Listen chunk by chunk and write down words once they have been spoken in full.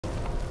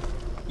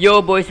Yo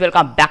boys,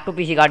 welcome back to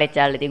PC Garden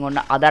channel. ඉතින් ඔන්න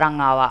අදරන්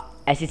ආවා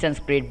Assassin's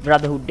Creed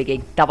Brotherhood එකේ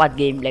තවත්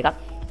ගේම් එකක්.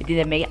 ඉතින්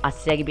දැන් මේකේ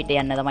අස්සයාගේ පිට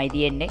යන්න තමයි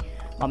තියෙන්නේ.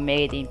 මම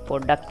මේකේ ඉතින්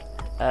පොඩ්ඩක්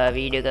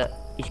වීඩියෝ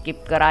එක ස්කිප්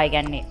කරා. ඒ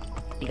කියන්නේ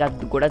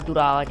ටිකක් ගොඩ දුර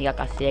ආවා. ටිකක්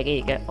අස්සයාගේ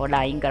එක පොඩ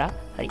අයින් කරා.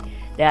 හරි.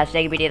 දැන්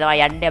අස්සයාගේ පිටේ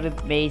තමයි යන්නේ. අපි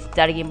මේ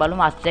ඉස්සරහ ගිහින්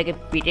බලමු අස්සයාගේ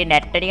පිටේ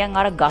නැට්ට නිකන්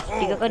අර ගස්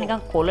ටිකක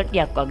නිකන් කොළ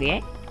ටිකක් වගේ.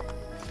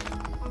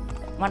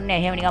 මන්නේ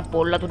එහෙම නිකන්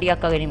පොල්ලතු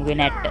ටිකක් වගේ නෙමෙයි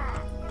නැට්ට.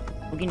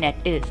 උගේ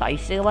නැට්ටේ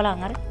සයිස් එක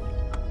බලන්න අර.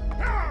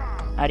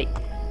 හරි.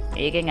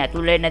 මේකෙන්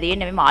ඇතුල් වෙන්න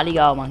තියෙන්නේ මේ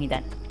මාලිගාව මං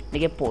හිතන්නේ.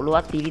 මේකේ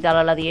පොළොවක්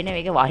තිරිතලලා තියෙන්නේ.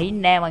 මේක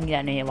වහින්නේ නැහැ මං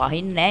හිතන්නේ. මේ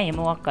වහින්නේ නැහැ එහෙම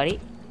මොකක් හරි.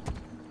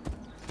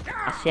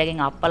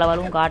 අස්සයාගෙන් අප්පලා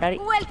බලමු කාට හරි.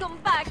 Welcome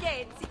back,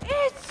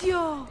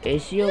 Ezio.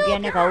 Ezio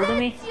කියන්නේ කවුද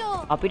මේ?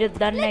 අපිට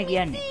දන්නේ නැහැ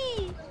කියන්නේ.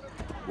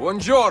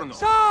 Buongiorno.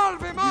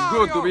 Salve Mario. It's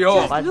good to be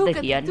home. මොකද්ද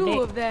කියන්නේ?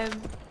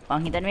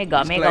 මං හිතන්නේ මේ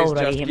ගමේ කවුරු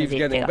හරි එහෙම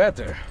සෙට්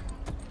එකක්.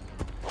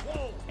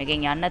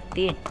 මේකෙන් යන්නත්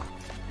තියෙන්නේ.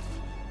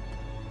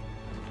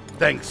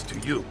 Thanks to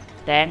you.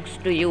 Thanks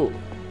to you.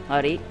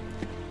 හරි.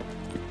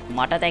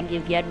 මට thank you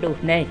කියන්න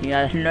ඕනේ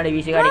නැහැ. ඉන්නවනේ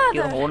විශේෂ කඩක්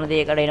කියන ඕන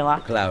දෙයකට එනවා.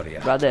 Claudia.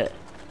 Brother.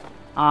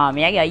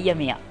 මෙයාගේ අයියා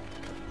මෙයා.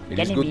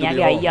 කියන්නේ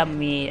මෙයාගේ අයියා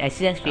මේ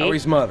Assassin's Creed.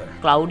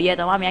 Claudia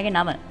තමයි මෙයාගේ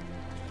නම.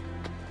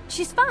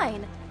 She's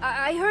fine.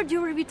 I heard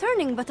you were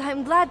returning, but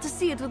I'm glad to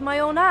see it with my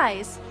own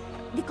eyes.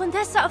 The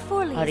Contessa of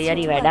Forli.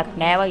 හරි වැඩක්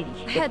නෑ වයි.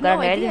 ස්කිප් කරන්න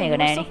බැරිද මේක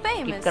නෑනේ.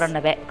 ස්කිප්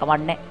කරන්න බෑ.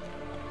 කමන්නේ.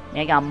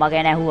 මෙයාගේ අම්මා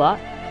ගැන ඇහුවා.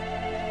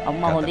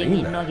 අම්මා හොඳින්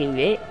ඉන්නවා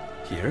කිව්වේ.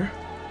 Here?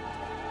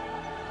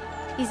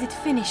 Is it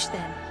finished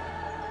then?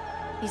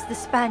 Is the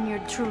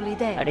Spaniard truly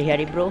dead?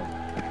 හරි bro.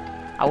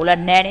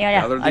 අවුලක් නෑ නේ අය.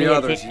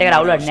 හරි සෙට් එකට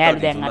අවුලක් නෑ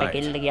දැන් අර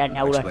කෙල්ල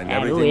කියන්නේ අවුලක්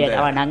නෑ. ඒ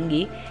තමයි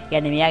නංගි.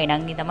 කියන්නේ මෙයාගේ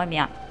නංගි තමයි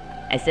මෙයා.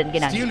 Assassin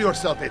ගේ නංගි. Steal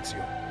yourself,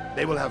 Ezio.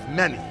 They will have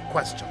many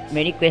questions.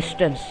 Many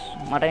questions.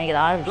 මට මේක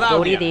තාම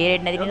ස්ටෝරිය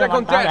තේරෙන්නේ නැති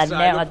නිසා මම තාම දන්නේ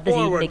නැහැ මොකද්ද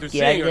සීන් එක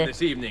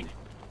කියලා.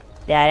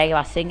 දැන්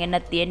වස්සෙන්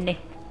එන්නත් තියෙන්නේ.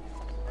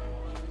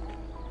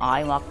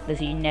 ආයි මොකක්ද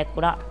සීන් එකක්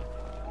වුණා.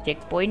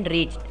 Check point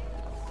රීච්ඩ්.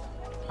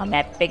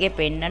 මැප් එකේ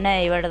පෙන්නන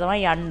ඒවට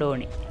තමයි යන්න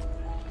ඕනේ.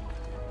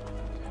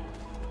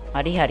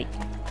 හරි.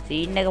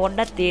 සීන් එක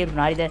පොඩ්ඩක්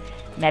තේරුණා. හරිද?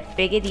 මැප්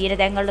එකේ තියෙන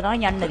තැන් වලට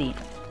තමයි යන්න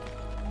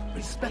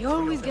තියෙන්නේ. You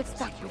always get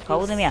stuck with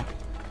කවුද මෙයා?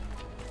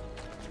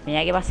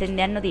 මෙයාගේ පස්සෙන්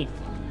යන්න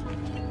තියෙන්නේ.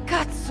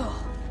 Cazzo.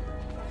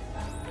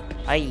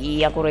 අයි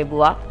අකුරු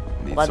එබුවා.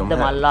 මොකද්ද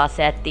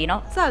මල්ලාසයක්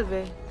තියෙනවා?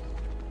 Salve.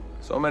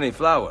 So many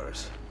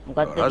flowers.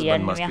 මොකද්ද Your husband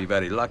කියන්නේ must be මෙයා?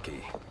 very lucky.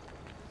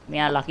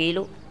 මෙයා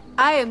ලකීලු.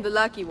 I am the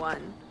lucky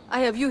one. I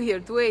have you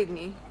here to aid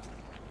me.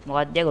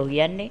 මොකද්ද යකෝ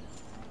කියන්නේ?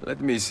 Let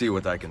me see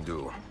what I can do.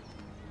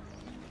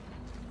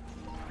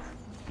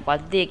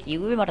 මොකද්ද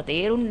කිව්වේ මට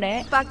තේරුන්නේ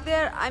නැහැ. Back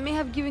there, I may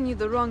have given you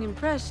the wrong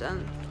impression.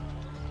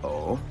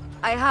 Oh?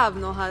 I have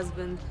no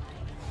husband.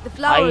 The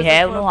flowers I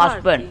have are for no a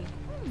husband. party.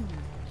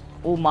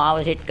 මාව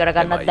set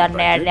කරගන්නත්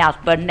දන්නේ නැහැ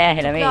husband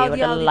නැහැ එහෙනම් මේ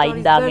ඒවට ලයින්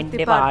දාගෙන ඉන්න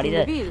එපා හරිද?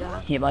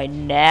 එහෙමයි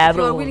නෑ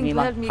බ්‍රෝ මේ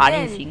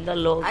කණින්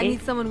සිංගල් ලෝකේ. I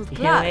need someone with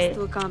class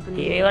to accompany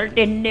me. ඒ වලට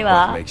එන්න එපා.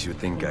 What makes you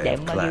think I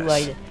have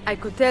class? I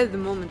could tell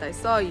the moment I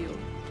saw you.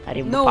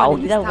 හරි No one in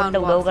පෞද්ගලික this town උඩ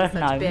උදව් walks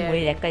කරනවා. such මේ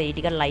bare. දැක්ක ඒ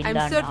ටික ලයින් I'm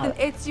certain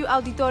දානවා. Ezio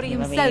Auditore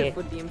himself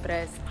would be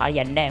impressed. හරි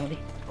යන්නේ නැහැ මොකද?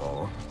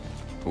 Oh?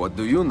 What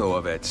do you know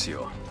of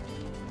Ezio?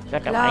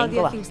 සට් Claudia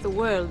අයින්කවා. thinks the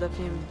world of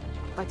him,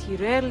 but he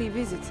rarely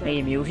visits her.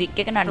 මේ මියුසික්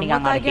එක නම් From නිකන්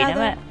what අර I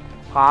gather, කියනම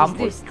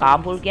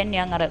කාම්පුල්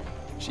කියන්නේ නිකන් අර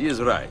She is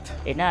right.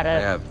 එන අර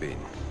I have been.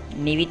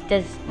 නිවිත්ත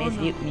මේ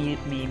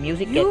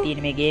මියුසික් එක තියෙන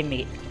මේ ගේම්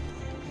එකේ.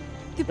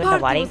 The Questa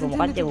party pare was che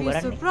intended to be a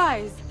guarda.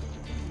 surprise.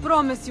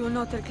 Promise you will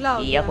not tell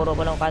Claudia. ඊයකෝ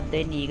රෝබල මොකක්ද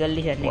වෙන්නේ ඊගල්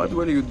ලිෂන් What එක.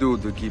 will you do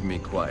to keep me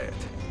quiet?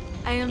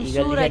 I am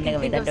Eagle sure I design can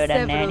එක think of මෙතනට වැඩක්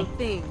නැහැ several නේ.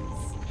 things.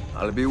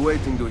 I'll be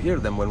waiting to hear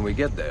them when we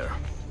get there.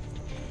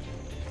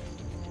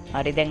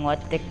 හරි දැන්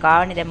ඔයත් එක්ක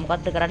ආවනේ දැන්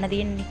මොකද්ද කරන්න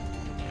තියෙන්නේ?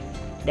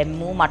 දැන්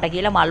මූ මට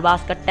කියලා මල්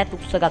බාස්කට්ටයක්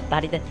උස්ස ගත්තා.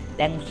 හරිද?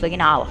 දැන්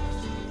උස්සගෙන ආවා.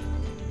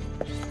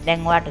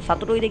 දැන් ඔයාට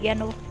සතුටුයිද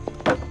කියන්නකෝ?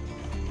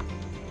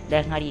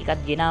 දැන් හරි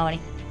එකක් ගෙනාවනේ.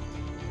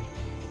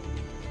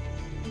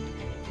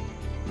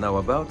 Now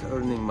about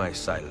earning my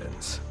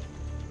silence.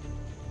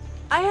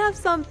 I have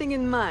something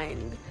in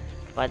mind.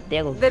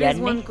 පද්දයකෝ There is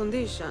කියන්නේ one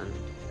condition.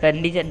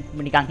 කන්ඩිෂන්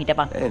නිකන්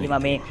හිටපන්. Anything.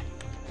 මම මේ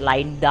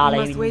ලයින්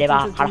දාලා You must wait ඉන්නවා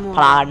until tomorrow.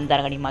 කලාන්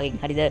දරගනින් මගෙන්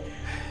හරිද?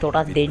 තොටක්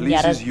If it දෙන්නේ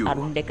අර pleases you,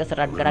 අරුන් දෙක සරත්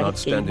I will කරගෙන not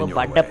stand කෙලිම in your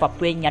බඩ way.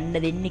 පපුවෙන් යන්න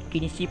දෙන්නේ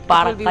කිනිසි It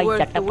පාරකයි will be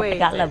worth the චටපට wait,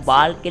 ගාලා Ezio.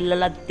 බාල්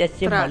කෙල්ලලත්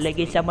දැස්සේ Trust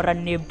මල්ලගේ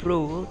සමරන්නේ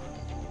බ්‍රෝ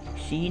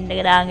සීන්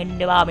එක දාගෙන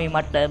ඉන්නවා මේ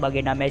මට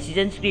මගේ නම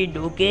Assassin's Creed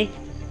ඕකේ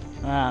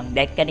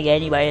දැක්කනේ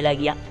ගෑණි බයලා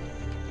ගියා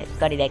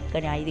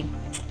දැක්කනේ ආ ඉතින්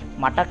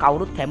මට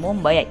කවුරුත් හැමෝම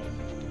බයයි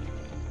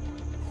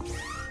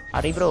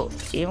හරි බ්‍රෝ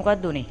ඒ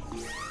මොකක්ද උනේ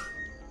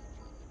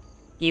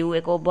කිව්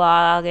එක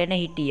ඔබාගෙන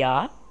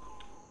හිටියා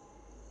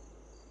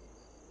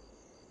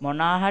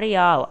මොනා හරි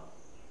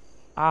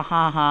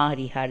ආවා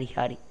හරි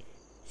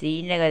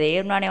සීන් එක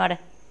තේරුණානේ මට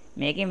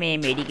මේකේ මේ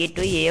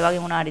මෙඩිකේට්ුයි ඒ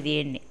වගේ මොනා හරි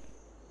තියෙන්නේ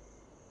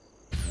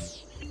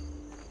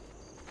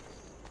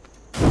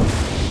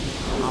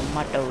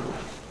අම්මට උඩු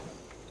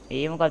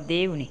ඒ මොකක්ද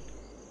ඒ වුනේ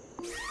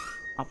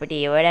අපිට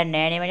ඒ වැඩක්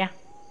නැහැ නේ මචං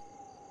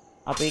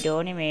අපිට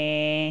ඕනේ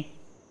මේ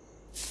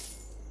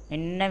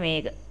එන්න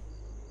මේක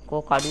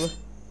කෝ කඩුව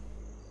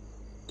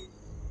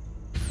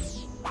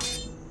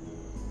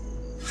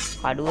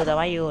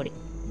තමයි ඕනේ.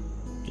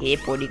 ඒ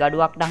පොඩි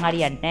කඩුවක් නම්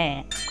හරියන්නේ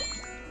නැහැ.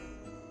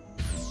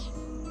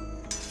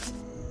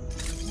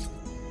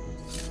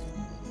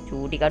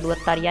 චූටි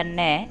කඩුවත් හරියන්නේ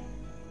නැහැ.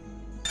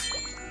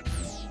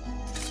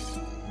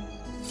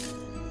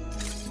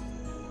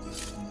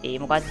 ඒ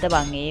මොකද්ද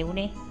බං ඒ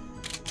උනේ?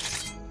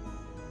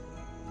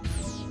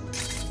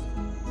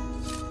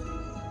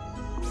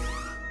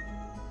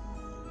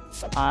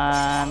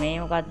 මේ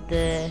මොකද්ද?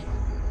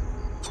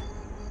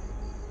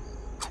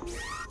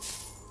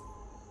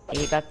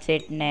 ඒකත්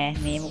සෙට් නෑ.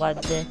 මේ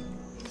මොකද්ද?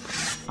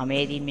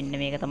 අමේදී මෙන්න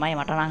මේක තමයි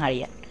මට නම්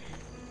හරියන්නේ.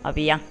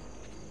 අපි යන්.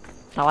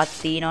 තවත්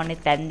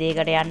තියෙනවනේ තැන්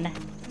දෙයකට යන්න.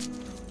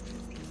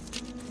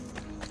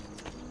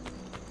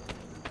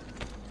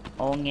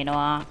 ඕන්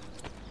එනවා.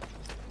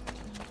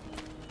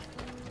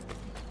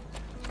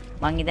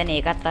 මං හිතන්නේ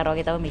ඒකත් අර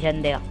වගේ තව මිෂන්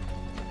දෙකක්.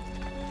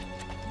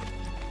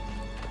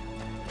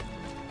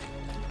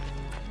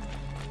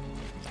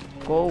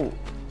 කොව්.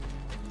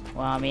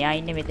 වා මෙයා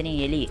ඉන්නේ මෙතනින්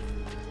එළියේ.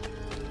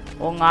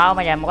 ඕන් ආව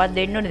මචං මොකක්ද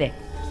දෙන්න ඕනේ දැන්?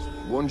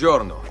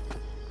 Buongiorno.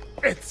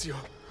 Ezio!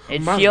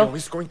 Ezio? Mario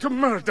is going to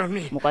murder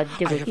me! මොකද්ද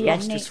I have lost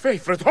කියන්නේ? his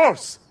favorite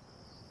horse!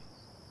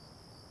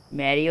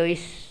 මැරියෝ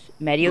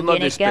Do not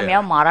කියන එක despair.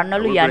 මෙයා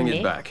මරන්නලු I will bring it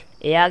යන්නේ. back.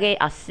 එයාගේ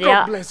අස්සයා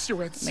God bless you,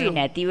 මේ Ezio!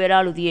 නැති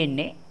වෙලාලු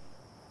තියෙන්නේ.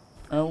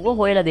 ඌව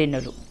හොයලා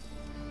දෙන්නලු.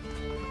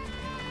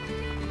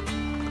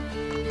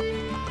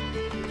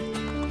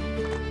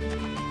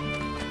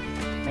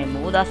 මේ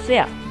මූද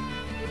අස්සයා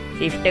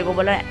ෂිෆ්ට් එක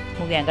ඔබලා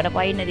මුගේ ඇඟට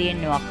පයින්න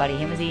තියෙන්නේ මොකක් හරි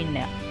එහෙම සීන්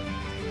එකක්.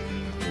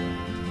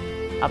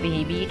 අපි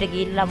හිබීට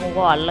ගිහිල්ලා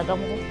මොකෝ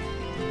අල්ලගමුකෝ.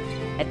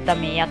 නැත්තම්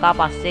මේ යකා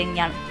පස්සෙන්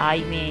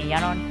ආයි මේ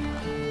යනවනේ.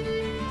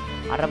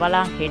 අර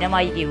බලන්න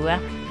හෙනමයි කිව්වා.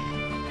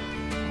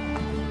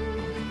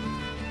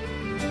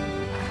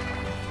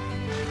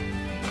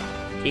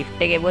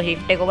 ෂිෆ්ට්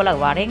එක ඔබලා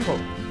වරෙන්කෝ.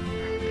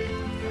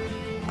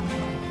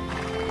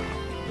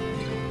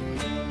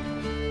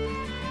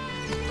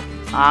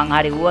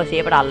 හරි ඌව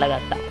සේපට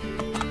අල්ලගත්තා.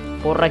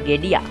 පොර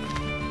ගෙඩියා.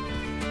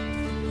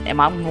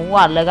 මම මූව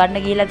අල්ලගන්න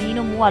කියලා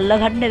තියෙනවා මූව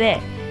අල්ලගන්න බෑ.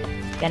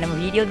 කියන්නේ මම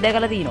වීඩියෝ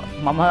දැකලා තියෙනවා.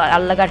 මම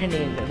අල්ලගන්න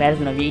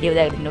වැරදුනා වීඩියෝ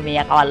දැකලා තියෙනවා මේ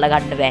යකව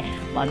අල්ලගන්න බෑ.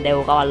 මම දැන්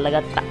ඕකව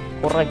අල්ලගත්තා.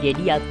 පොර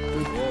ගෙඩියක්.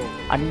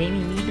 අන්නේ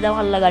මීට තව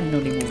අල්ලගන්න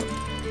ඕනේ මූව.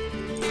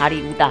 හරි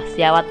ඌට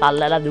අස්සයාවත්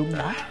අල්ලලා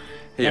දුන්නා.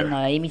 දැන්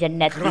මේ මිෂන්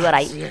නැති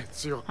ඉවරයි.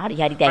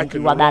 හරි thank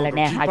you වදාලා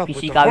නෑ. හරි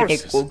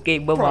පිසිකාවට ඕකේ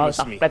ඔබ මාව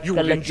සබ්ස්ක්‍රයිබ්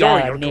කරලා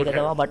ජාන මේක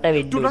තමයි මට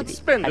වෙන්න Do not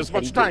spend as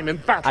much time in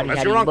battle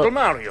as your Uncle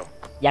Mario!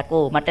 යකෝ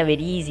මට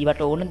very easy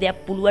මට ඕන දෙයක්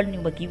පුළුවන් නේ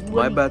ඔබ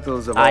කිව්වා. My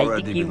battles have ආයි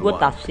already been කිව්වොත්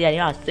won. අස්සය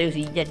නේ අස්සය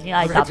සීජන්නේ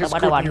ආයි That is තාත්තා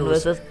මට good 1 news.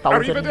 versus 1000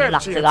 Arrivederci,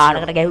 ලක්ෂ Ezio.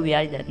 ගානකට ගැහුවේ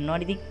ආයි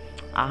දන්නවනේ ඉතින්.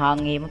 අහන්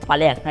එහෙම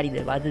ඵලයක් හරිද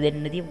වද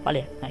දෙන්න තියෙන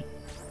ඵලයක් හරි.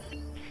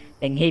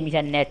 දැන් මේ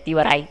මිෂන් නැත්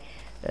ඉවරයි.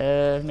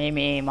 මේ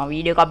මම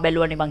වීඩියෝ එකක්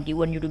බැලුවානේ මං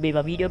කිව්වනේ YouTube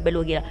එකේ මම වීඩියෝ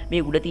බැලුවා කියලා.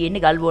 මේ උඩ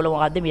තියෙන්නේ ගල් බෝල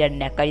මොකද්ද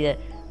මියන්නේ නැක් හරිද?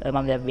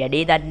 මම දැන්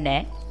වැඩේ දන්නේ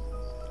නැහැ.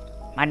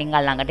 මනින්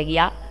ගල් ළඟට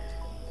ගියා.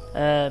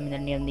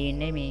 මෙතන නියම්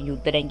දින්නේ මේ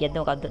යුද්ධ ටැංකියක්ද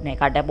මොකද්ද නෑ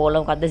කට බෝල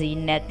මොකද්ද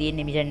සීන් එකක්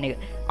තියෙන්නේ මිෂන් එක.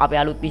 අපි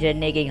අලුත්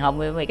මිෂන් එකකින් හමු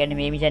වෙමු. ඒ කියන්නේ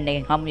මේ මිෂන්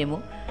එකෙන් හමු වෙමු.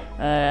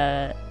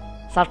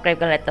 සබ්ස්ක්‍රයිබ්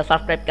කරලා නැත්නම්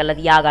සබ්ස්ක්‍රයිබ් කරලා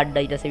තියාගන්න.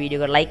 ඊට පස්සේ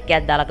වීඩියෝ එකට ලයික්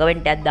එකක් දාලා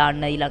කමෙන්ට් එකක්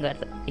දාන්න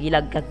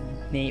ඊළඟ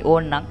මේ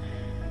ඕන්නම්.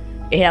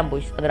 එහෙනම්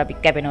බොයිස් අද අපි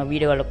කැපෙනවා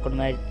වීඩියෝ වල ඔක්කොම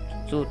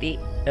සූටි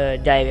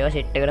ජය වේවා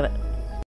සෙට් එකට